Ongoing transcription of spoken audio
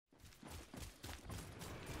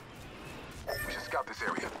this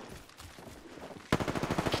area.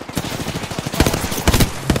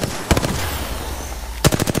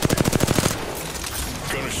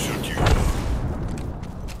 Gonna shut you up.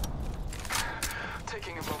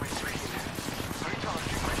 Taking a moment to heal.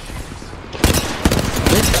 Recharging my shields.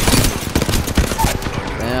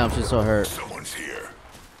 Damn, she's so hurt. Someone's here.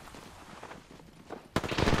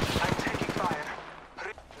 I'm taking fire.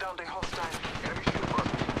 Down the hostile. Enemy shield bust.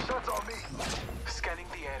 Shots on me. Scanning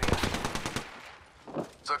the area.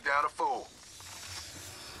 Took down a fool.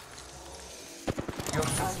 Your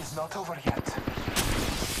time is not over yet.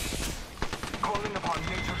 Calling upon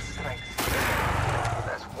nature's strength.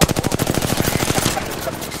 That's one more.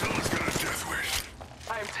 Someone's got a death wish.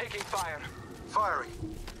 I am taking fire. Firing.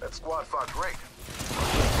 That squad fought great.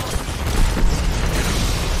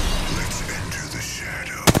 Let's enter the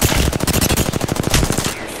shadow.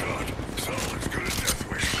 Shot. Someone's got a death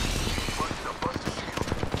wish. Busted a buster shield.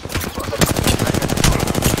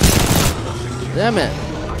 Damn it. I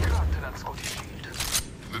cracked that Scotty shield.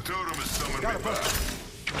 The totem is summoned me back.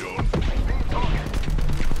 Don't. Main target.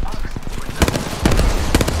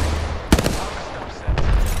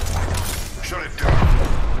 Shut it down.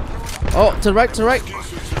 Oh, to the right, to the right.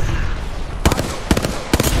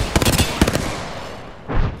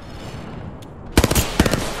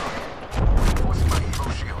 What's my Evo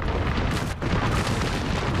shield?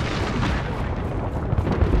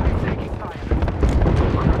 I'm taking fire.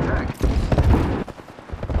 Under attack.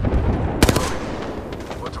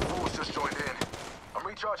 Bunch of fools just joined in. I'm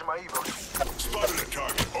recharging my Evo. Spotted a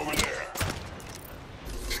target over there.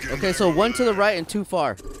 Okay, so one to the right and two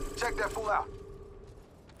far. Check that fool out.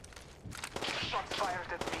 Shots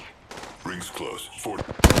fired at me. Rings close. 40.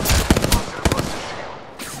 Busted a buster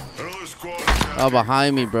shield. Another squad. Oh,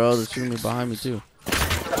 behind me, bro. They're shooting me behind me, too.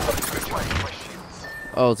 Recharging my shields.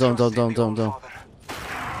 Oh, zone. Half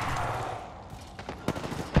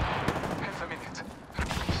a minute.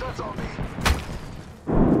 Shots on me.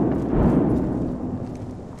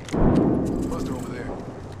 Buster over there.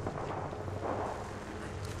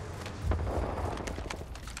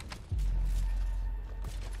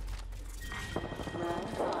 Round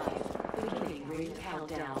 5, beginning ring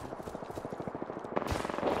countdown.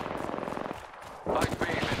 I've been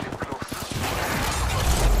in close.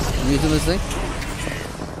 You using this thing?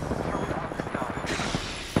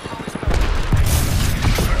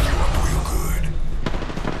 Real good.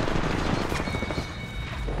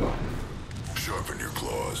 Sharpen your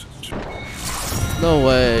claws. No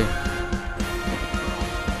way.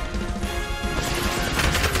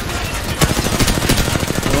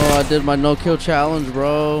 Oh, I did my no-kill challenge,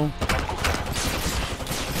 bro.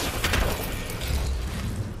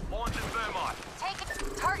 Launching thermite. Take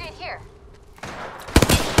it. Target here.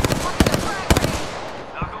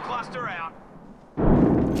 Knuckle cluster out.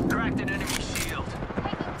 Cracked an enemy shield.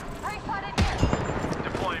 Taking. Pre-shot in here.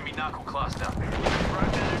 Deploying me knuckle cluster.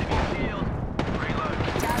 Broke an enemy shield. Reload.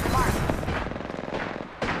 Got mark.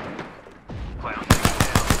 Clown.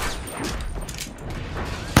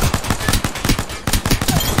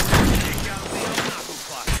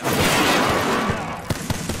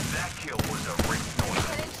 That kill was a rip noise.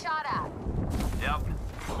 Getting shot at. Yep.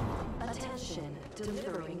 Attention,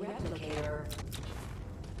 delivering replicator.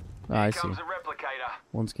 Ah, I see. Comes a replicator.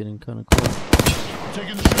 One's getting kind of close.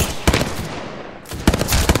 Taking the shot.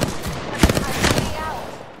 Enemy out.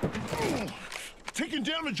 Taking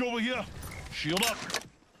damage over here. Shield up.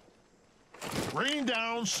 Rain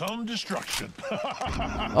down some destruction.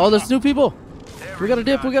 Oh, there's new people. We gotta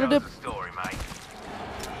dip, we gotta dip. Story, mate.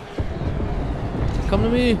 Come to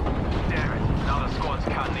me. Damn it. Another squad's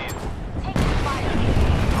cutting in. Taking fire.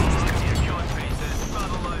 Your killing pieces.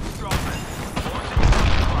 Mother loads dropping. Launching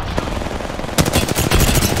cluster.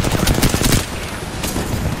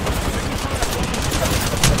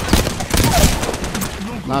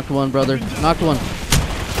 Knocked one, brother. Knocked one.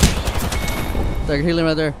 They're healing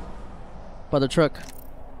right there. By the truck.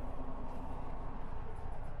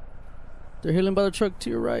 They're healing by the truck to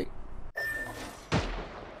your right.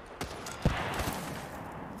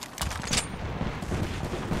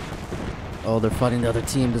 Oh, they're fighting the other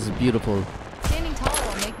team. This is beautiful. Standing taller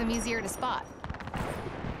will make them easier to spot.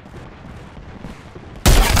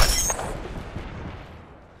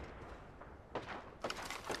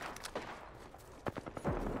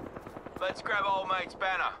 Let's grab old mate's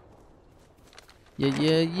banner. Yeah,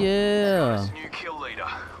 yeah, yeah. New kill leader.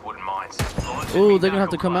 Wouldn't mind. Oh, they're gonna have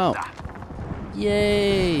to come out.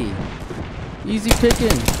 Yay! Easy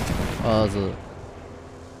picking. Oh,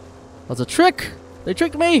 that's a trick. They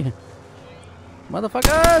tricked me,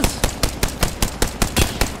 motherfuckers.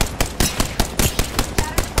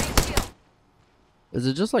 Is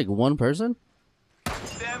it just like one person?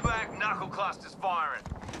 cluster's firing.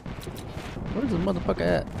 Where's this motherfucker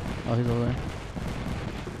at? Oh, he's over there.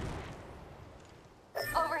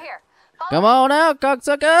 Over here. Come on out,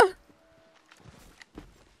 cocksucker!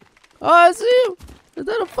 Oh, I see you! Is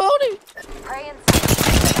that a phony? Pray and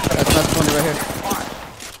That's not the phony right here.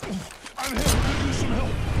 I'm here. Could use some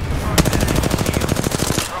help.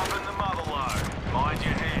 Dropping the mother load. Mind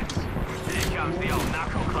your heads. Here comes the old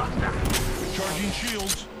knuckle cluster. Charging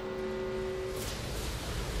shields.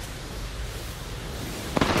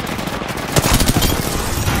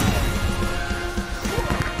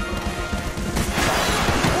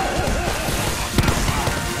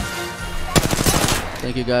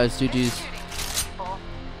 Thank you guys, GG's.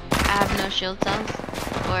 I have no shield cells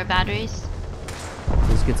or batteries.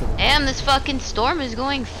 Let's get to the Damn, this fucking storm is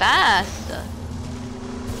going fast. launching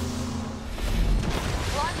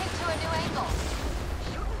to a new angle.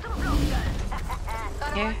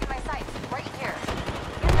 Gotta Here. mark my sights. Right here.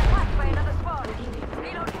 Get attacked by another squad.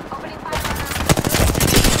 Reloading. Opening fire on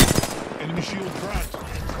them. Enemy shield cracked.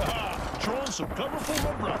 Haha. Throwing some cover for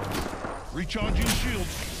my brother. Recharging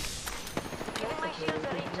shields. Giving my shields a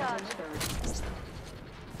recharge.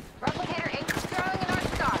 Replicator ink throwing an arc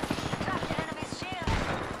star. Trapped an enemy's shield.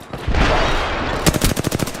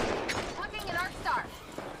 Tucking an arc star.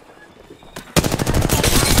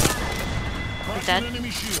 Cracked Dead. an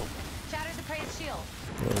enemy shield. Shattered the prey's shield.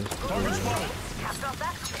 Target spotted. Capped off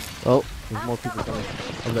that. Oh, there's more people coming.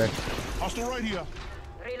 Over there. Hostile right here.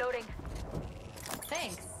 Reloading.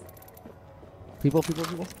 Thanks. People.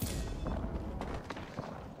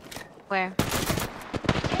 Where?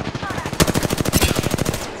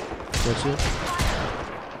 That's it.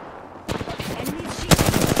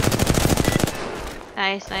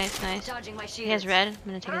 Nice. Charging my shield. He has red. I'm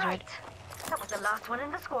gonna take his red. That was the last one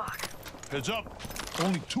in the squad. Heads up.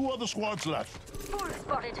 Only 2 other squads left. Fool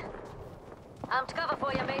spotted. I'm to cover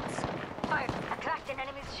for you, mates. Fired. I cracked an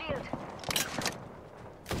enemy's shield.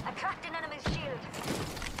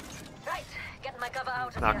 Right. Getting my cover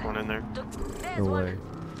out of Knock here. one in there. There's No one. way.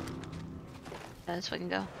 Yeah, let's fucking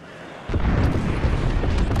go.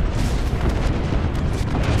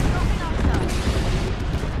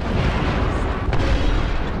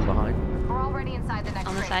 I'm behind. We're already inside the next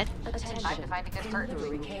On the ring. side. Time to Attention. find a good perch.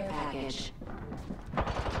 Delivering care package.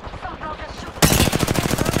 Some brokers shoot.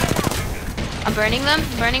 I'm burning them.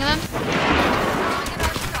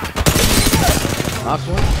 Knocked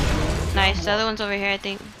one. Nice. The other one's over here, I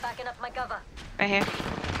think. Backing up my cover. Right here.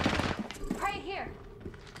 Right here.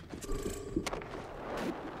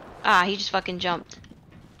 Ah, he just fucking jumped.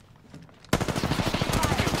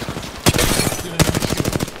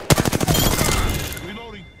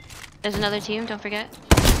 Reloading. There's another team, don't forget.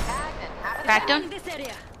 Tagged Cracked him? This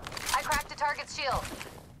area. I cracked a target's shield.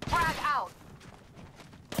 Frag out.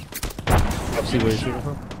 See where he's shooting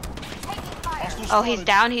from? Taking fire. Hostile Oh, he's spotted.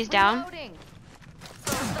 down, he's down. Reloading.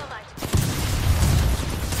 Thermite.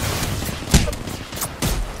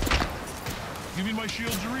 Giving my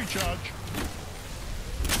shields a recharge.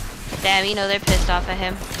 Damn, you know they're pissed off at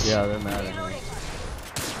him. Yeah, they're mad at me. Reloading.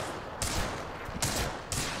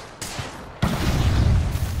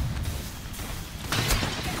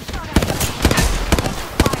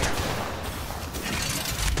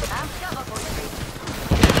 I'm cover for you, mate.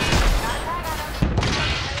 Got a tag on him.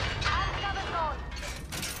 I'm cover zone.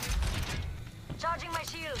 Charging my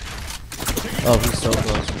shield. Oh, he's so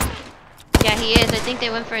close. Yeah, he is. I think they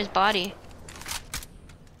went for his body.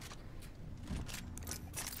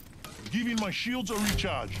 Giving my shields a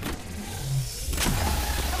recharge.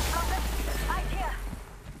 Right here.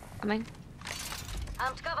 Coming.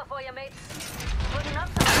 I'm to cover for you, mate. Putting up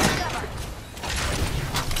some cover.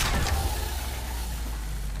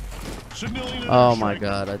 Signaling an Oh my airstrike.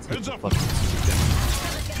 god, I took Heads the up. fucking.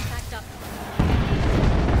 Cover's getting packed up.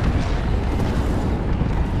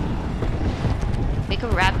 Make a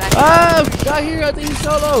wrap back. Ah! Guy here, I think he's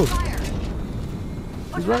solo! Fire.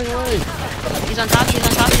 He's running away! He's on top.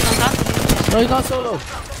 No, he's not solo!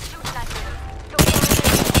 Shooting at me.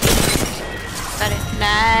 Got it.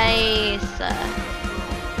 Nice.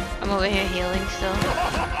 I'm over here healing still.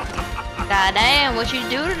 God damn, what you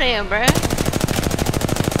do to them, bruh?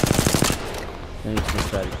 And he's just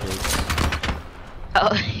trying to kill.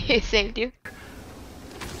 Oh, he saved you.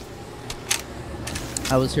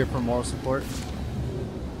 I was here for moral support.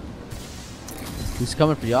 He's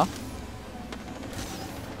coming for y'all.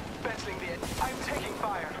 Battling the end. I'm taking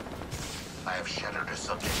fire. I have shattered a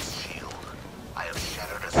subject's shield.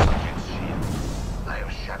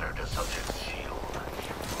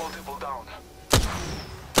 Multiple down.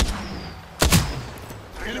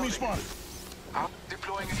 Enemy spotted.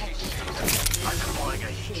 Deploying a heat shield. I'm deploying a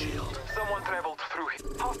heat shield. Someone traveled through it.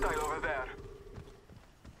 Hostile over there.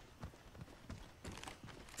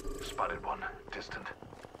 Spotted one, distant.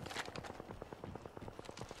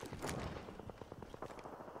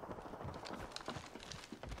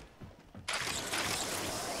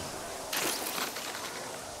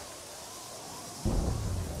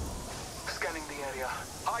 Scanning the area.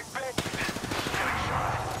 I bet. Getting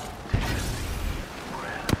shot.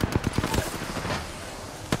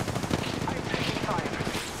 I'm taking fire.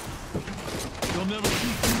 You'll never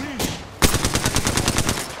shoot through these.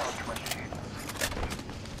 Charge my shield.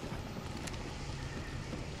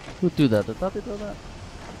 Who threw that? I thought they threw that.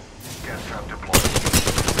 Gas trap deployed.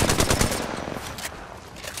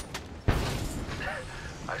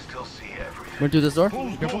 I still see everything. Went through this door.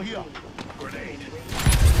 Close door here. Grenade.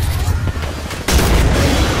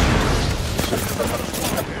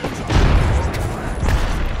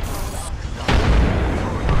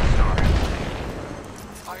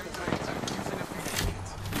 I am trained. Using a feed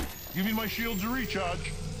kit. Give me my shield to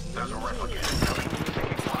recharge. There's a replicator coming.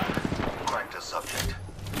 Taking fire. Cracked a subject.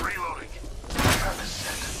 Reloading. Trap is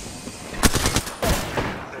set.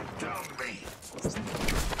 They downed me.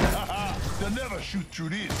 Haha, they'll never shoot through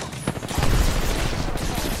these.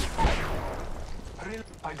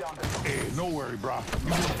 I downed it. Hey, no worry, brah.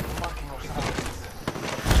 Marking our surroundings.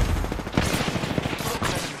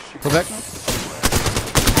 Go back.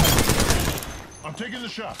 I'm taking the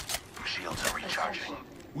shot. Shields are recharging.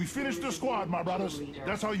 We finished the squad, my brothers.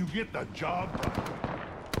 That's how you get the job done.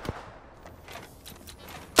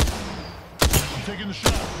 I'm taking the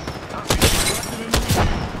shot.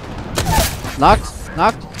 Knocked.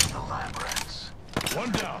 Knocked. The lab rats.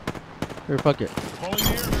 One down. Here, fuck it. Calling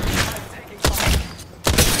here.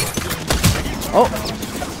 Oh,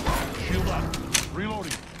 Shield up.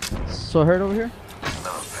 Reloading. so hurt over here.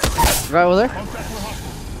 Right over there. Contact with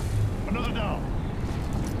hostile. Another down.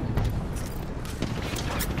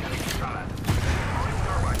 Getting shot at.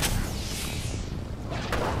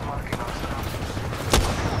 Marking our surroundings.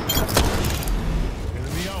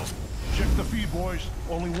 Enemy out. Check the feed, boys.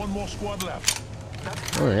 Only one more squad left.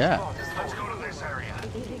 Oh yeah. Let's go to this area.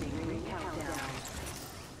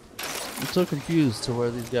 I'm so confused to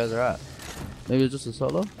where these guys are at. Maybe it's just a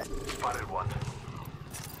solo. Spotted one.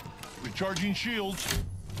 Recharging shields.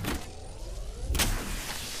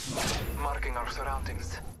 Marking our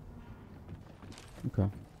surroundings. Okay.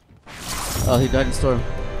 Oh, he died in storm.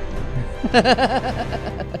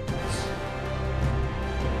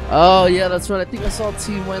 Oh yeah, that's right. I think I saw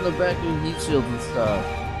Team Way in the back doing heat shields and stuff.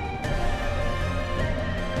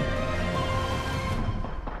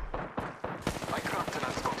 I cracked an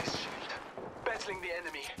Scottish shield. Battling the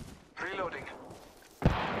enemy. Reloading.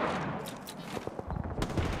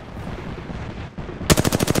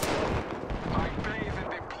 I bathe in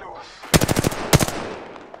the blues.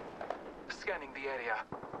 Scanning the area.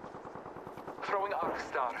 Throwing arc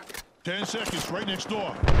star. 10 seconds, right next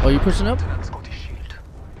door. Oh, you pushing up? An Scottish shield.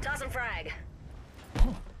 Toss and frag.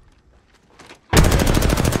 Door.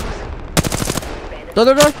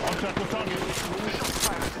 Contact with target.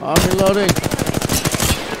 I'm reloading.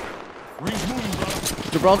 Rings moving, brother.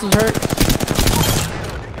 Gibraltar's hurt.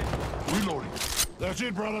 Reloading. That's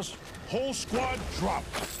it, brothers. Whole squad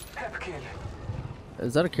dropped. Hepkin.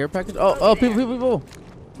 Is that a care package? Oh, people.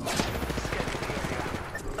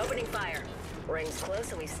 Opening fire. Rings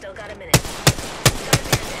close and we still got a minute. Got a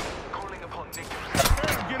bandit. Calling upon Nick.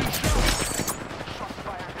 Getting shot. Shots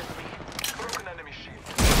fired at me. Broken enemy shield.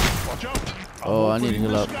 Watch out. Oh, I need to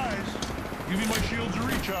heal up. Guys. Give me my shield to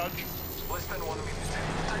recharge. Less than 1 minute.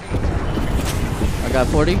 I got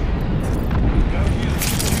 40. Gotta heal.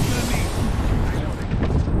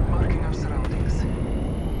 Marking our surroundings.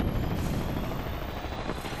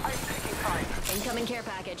 I'm taking fire. Incoming care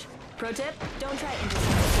package. Pro tip, don't try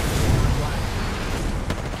intercepting.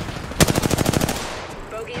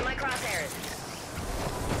 Bogey in my crosshairs.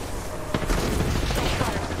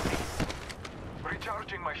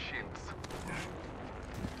 Recharging my shields.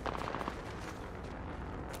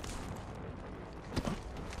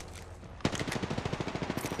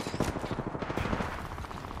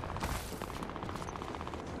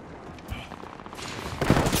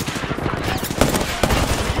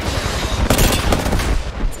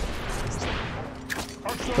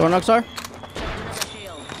 Door knocks are.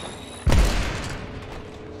 Shield.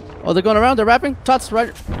 Oh, they're going around. They're wrapping. Tots,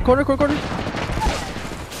 right. Corner. There's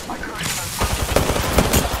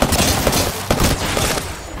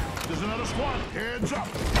another squad. Heads up.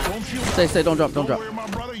 Don't shield. Stay. Don't drop. Don't worry, my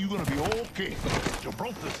brother. You're gonna be okay.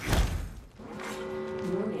 Gibraltar's here.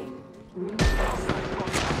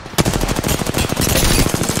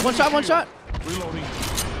 One shot. Reloading.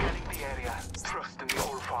 Scanning the area. Trust in the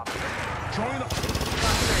old father. Join up.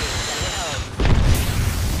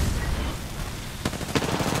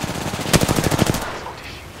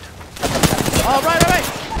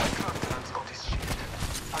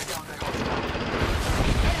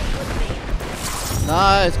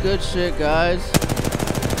 Nice, good shit, guys.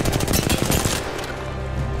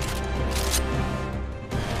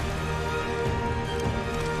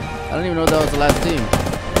 I don't even know if that was the last team.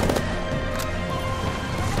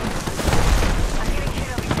 I'm getting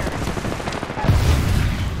hit over here.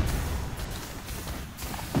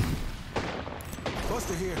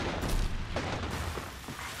 Buster here.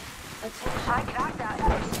 I got that.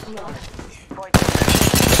 Void.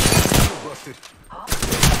 Busted.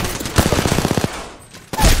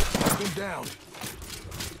 I've been down.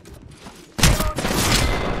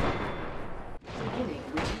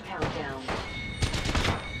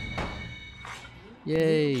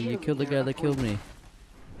 Yay, you killed the guy that killed me.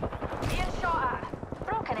 Being shot at.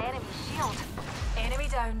 Broken enemy shield. Enemy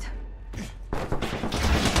downed.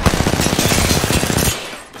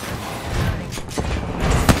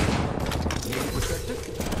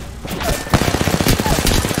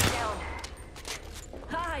 Down.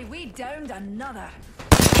 Hi, we downed another.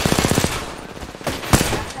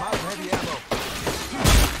 Heavy ammo.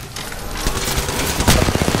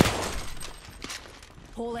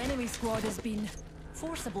 Whole enemy squad has been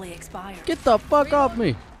forcibly expired. Get the fuck off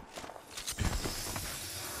me.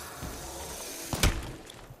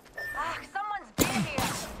 Ah, someone's dead here.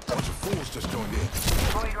 Bunch of fools just joined in.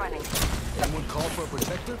 Void running. Anyone call for a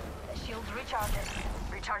protector? The shields recharging.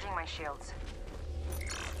 Recharging my shields.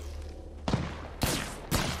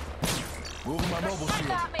 Moving my mobile Shoot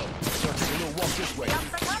shield. at me. Just a little walk this way. Yep,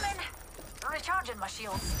 they're coming. Recharging my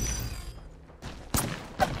shields.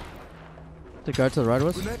 The guy to the right of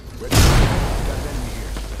us. Grenade. Ready. Got an enemy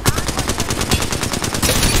here.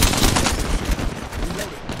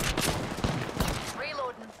 Reloading.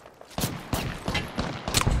 Reloading.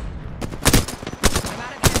 I'm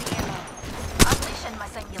out of heavy ammo. Unleashing my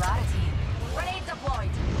singularity. Grenade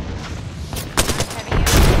deployed. Heavy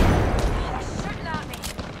ammo. They're shooting at me.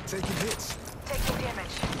 Taking hits. Taking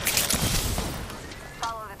damage.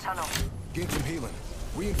 Follow the tunnel. Gain some healing.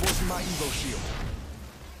 Reinforcing my Evo shield.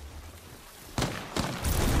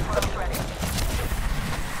 Tunnel's ready.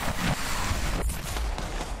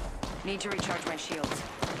 Need to recharge my shields.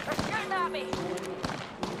 They're shooting at me.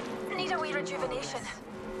 Need a wee rejuvenation.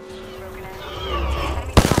 Broken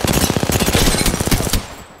enemy.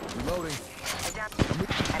 Reloading. Adapt.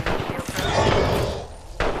 Enemy shield through.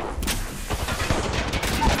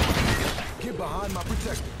 Get behind my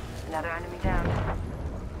protector. Another enemy down.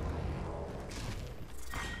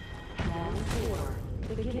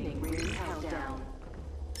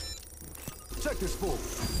 Check this fool.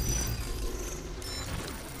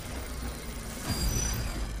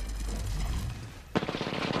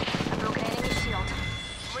 Broken enemy shield.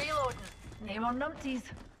 Reloading. Name on numpties.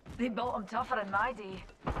 They built them tougher in my day.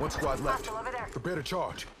 One squad left. Hostile over there. Prepare to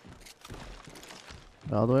charge.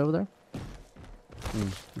 All the way over there?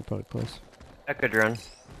 You're probably close. I could run.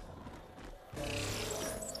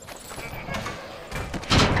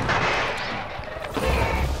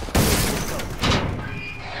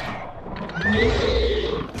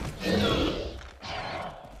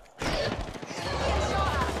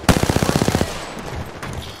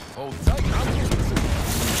 Hold tight. I'm getting to you.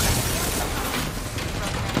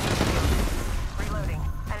 Reloading.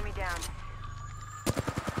 Enemy down.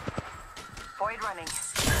 Void running.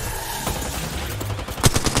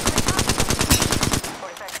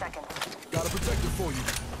 45 seconds. Got a protector for you.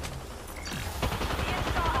 Being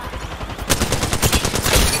shot at.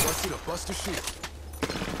 Busted a Buster shield.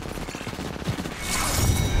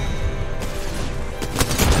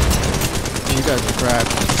 You guys are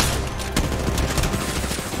cracked.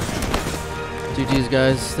 GG's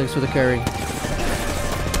guys, thanks for the carry. And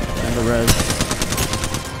the res.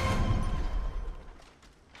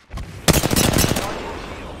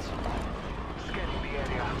 Scanning the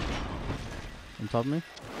area. On top of me?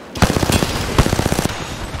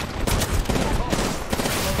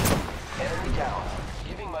 Enemy down.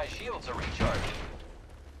 Giving my shields a recharge.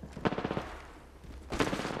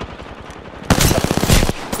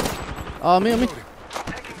 Oh, me, me.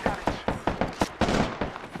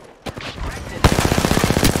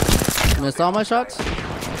 Missed all my shots.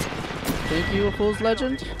 Thank you, Fool's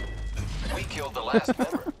Legend. We killed the last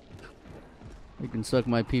member. You can suck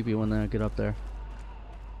my pee-pee when I get up there.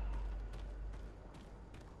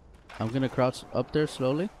 I'm gonna crouch up there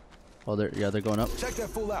slowly. Oh, they're going up. Check that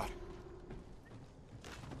fool out.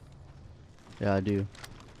 Yeah, I do.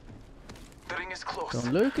 The ring is close.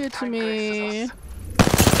 Don't look at Time me. graces us.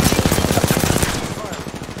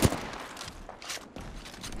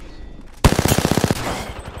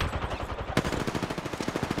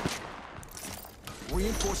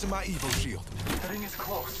 Reinforcing my Evo shield. The ring is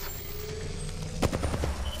close.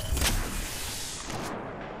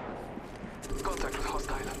 Contact with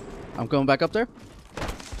I'm going back up there.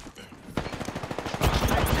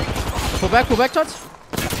 Pull back, Tots.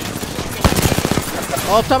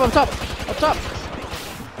 Oh, up top, up top, up top.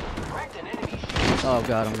 Oh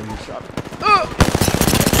god, I'm gonna be shot.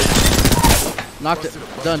 Knocked it.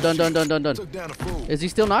 Done. Is he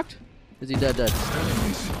still knocked? Is he dead?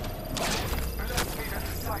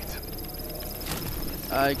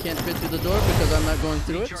 I can't fit through the door because I'm not going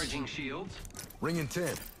through it. Ring in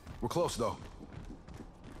 10. We're close though.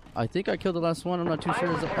 I think I killed the last one. I'm not too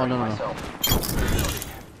sure. Oh no.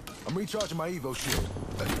 I'm recharging my Evo shield.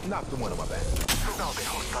 Knock the one on my back. Took out the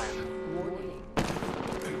hostile.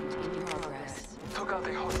 Took out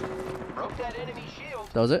the hostile. Broke that enemy shield.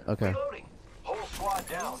 That was it? Okay. Reloading. Whole squad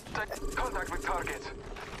down. Contact with target.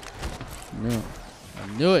 I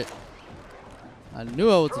knew it. I knew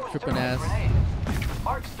I was a tripping ass.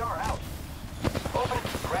 Arc star out. Open.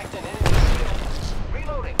 Cracked an enemy shield.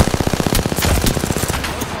 Reloading.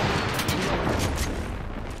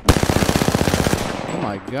 Oh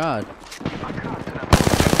my god.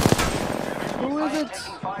 Who is it?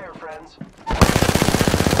 Fire, friends.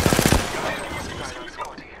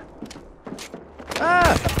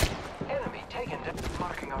 Ah! Enemy taken.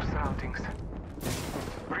 Marking our surroundings.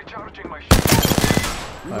 Recharging my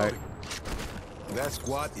shield. Alright. That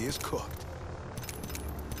squad is cooked.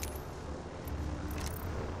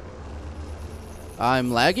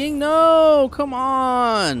 I'm lagging? No! Come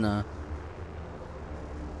on!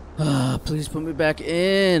 Please put me back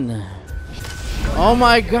in. Oh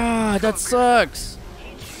my god, that sucks.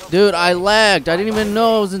 Dude, I lagged. I didn't even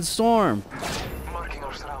know I was in storm. Marking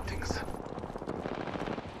our surroundings.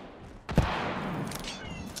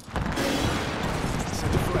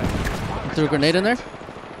 Threw a grenade in there?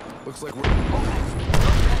 Looks like we're shield.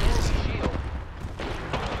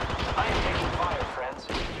 I am taking fire, friends.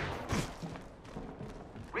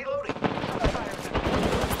 Reloading.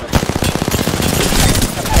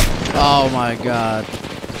 Oh my god.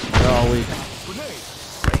 They're all weak.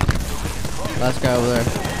 Last guy over there.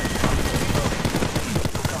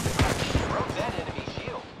 Broke that enemy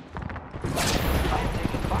shield.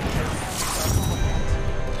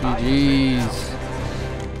 GG's.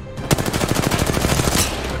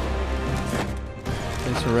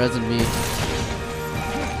 Thanks for rezzing me.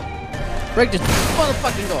 Break this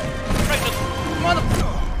motherfucking door. Break this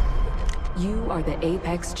motherfucker. You are the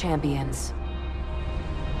Apex Champions.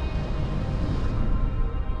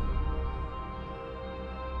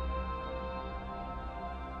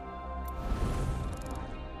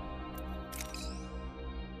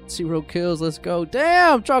 Zero kills, let's go.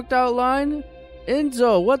 Damn, chalked out line.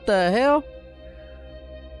 Enzo, what the hell?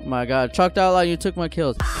 Oh my god, chalked out line, you took my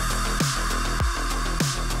kills.